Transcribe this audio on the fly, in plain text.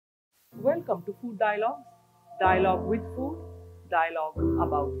Welcome to Food Dialogues, dialogue with food, dialogue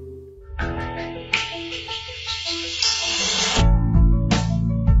about food.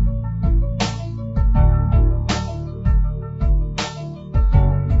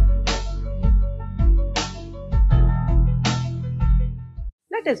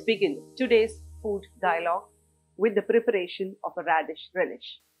 Let us begin today's food dialogue with the preparation of a radish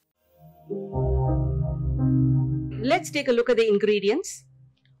relish. Let's take a look at the ingredients.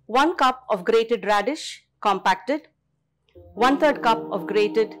 1 cup of grated radish, compacted. 1/3 cup of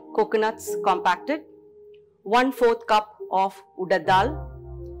grated coconuts, compacted. 1/4 cup of urad dal.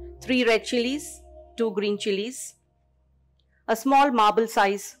 3 red chilies, 2 green chilies. A small marble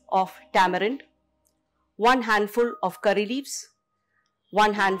size of tamarind. 1 handful of curry leaves.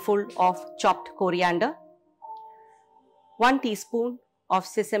 1 handful of chopped coriander. 1 teaspoon of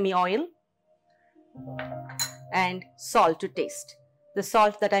sesame oil. And salt to taste. The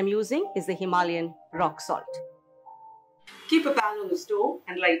salt that I'm using is the Himalayan rock salt. Keep a pan on the stove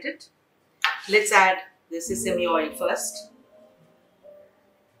and light it. Let's add the sesame oil first.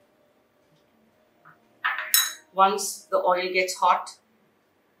 Once the oil gets hot,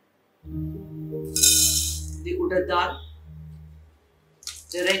 the urad dal,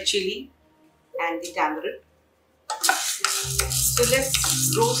 the red chili and the tamarind. So let's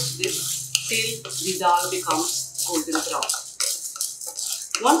roast this till the dal becomes golden brown.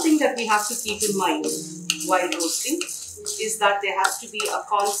 One thing that we have to keep in mind while roasting is that there has to be a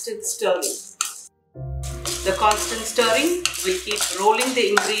constant stirring. The constant stirring will keep rolling the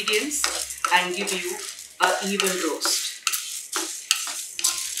ingredients and give you an even roast.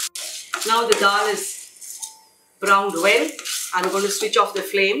 Now the dal is browned well. I'm going to switch off the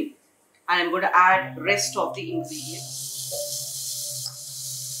flame and I'm going to add rest of the ingredients.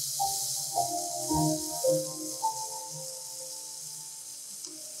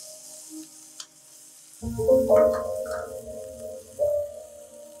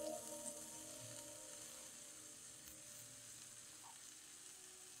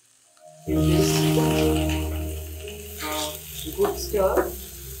 Give this a good stir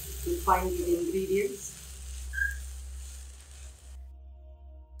to find the ingredients.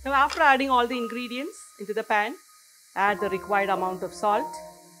 Now after adding all the ingredients into the pan, add the required amount of salt.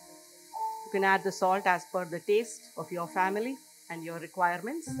 You can add the salt as per the taste of your family and your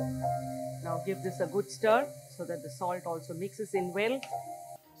requirements. Now give this a good stir so that the salt also mixes in well.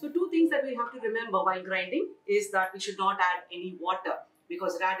 So 2 things that we have to remember while grinding is that we should not add any water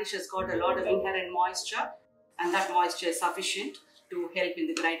because radish has got a lot of inherent moisture and that moisture is sufficient to help in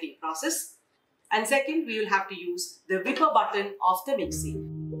the grinding process. And second, we will have to use the whipper button of the mixie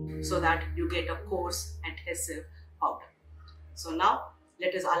so that you get a coarse adhesive powder. So now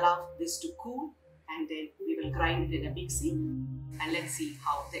let us allow this to cool and then we will grind it in a mixie and let's see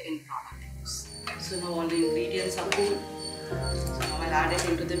how the end product looks. So now all the ingredients are cool. So now I'll add it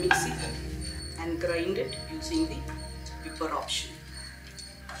into the mixie and grind it using the whipper option.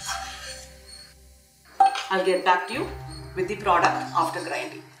 I'll get back to you with the product after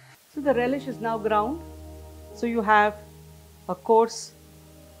grinding. So the relish is now ground. So you have a coarse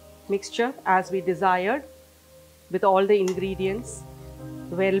mixture as we desired with all the ingredients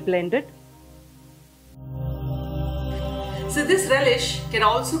well blended. So this relish can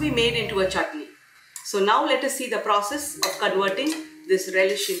also be made into a chutney. So now let us see the process of converting this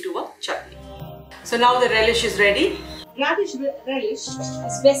relish into a chutney. So now the relish is ready. Radish relish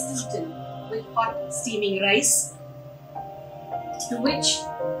is best eaten with hot steaming rice, to which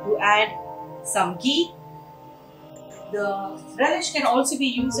you add some ghee. The relish can also be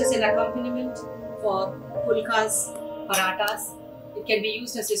used as an accompaniment for pulkas, parathas. It can be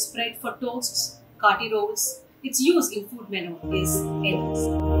used as a spread for toasts, kati rolls. Its use in food menu is endless.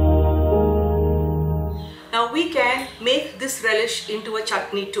 Now we can make this relish into a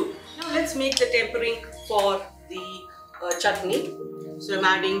chutney too. Now let's make the tempering for the chutney. So I'm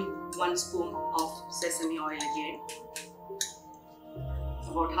adding 1 spoon of sesame oil again.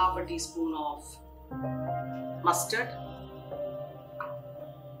 About half a teaspoon of mustard.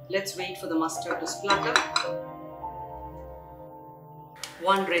 Let's wait for the mustard to splutter.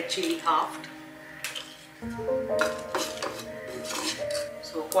 1 red chili halved.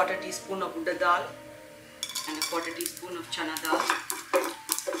 So 1/4 teaspoon of urad dal and a 1/4 teaspoon of chana dal.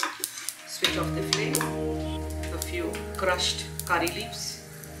 Switch off the flame. A few crushed curry leaves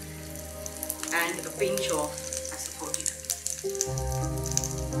and a pinch of ASAFOETIDA.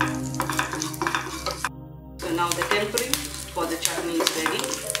 So now the tempering for the chutney is ready.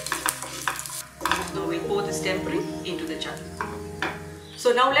 Now we pour this tempering into the chutney.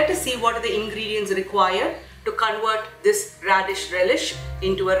 So now let us see what are the ingredients required to convert this radish relish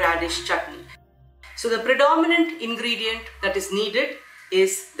into a radish chutney. So the predominant ingredient that is needed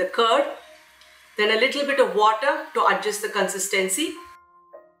is the curd, then a little bit of water to adjust the consistency,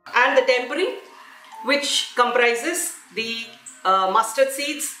 and the tempering, which comprises the mustard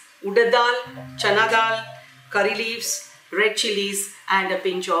seeds, urad dal, chana dal, curry leaves, red chilies, and a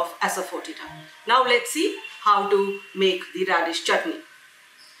pinch of ASAFOETIDA. Now let's see how to make the radish chutney.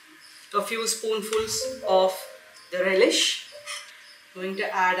 A few spoonfuls of the relish. Going to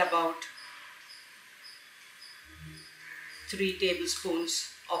add about 3 tablespoons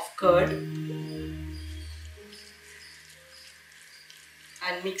of curd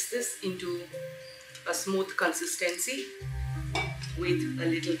and mix this into a smooth consistency with a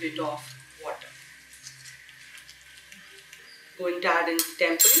little bit of water. Going to add in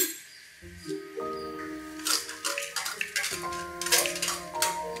tempering.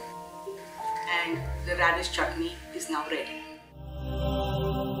 And the radish chutney is now ready.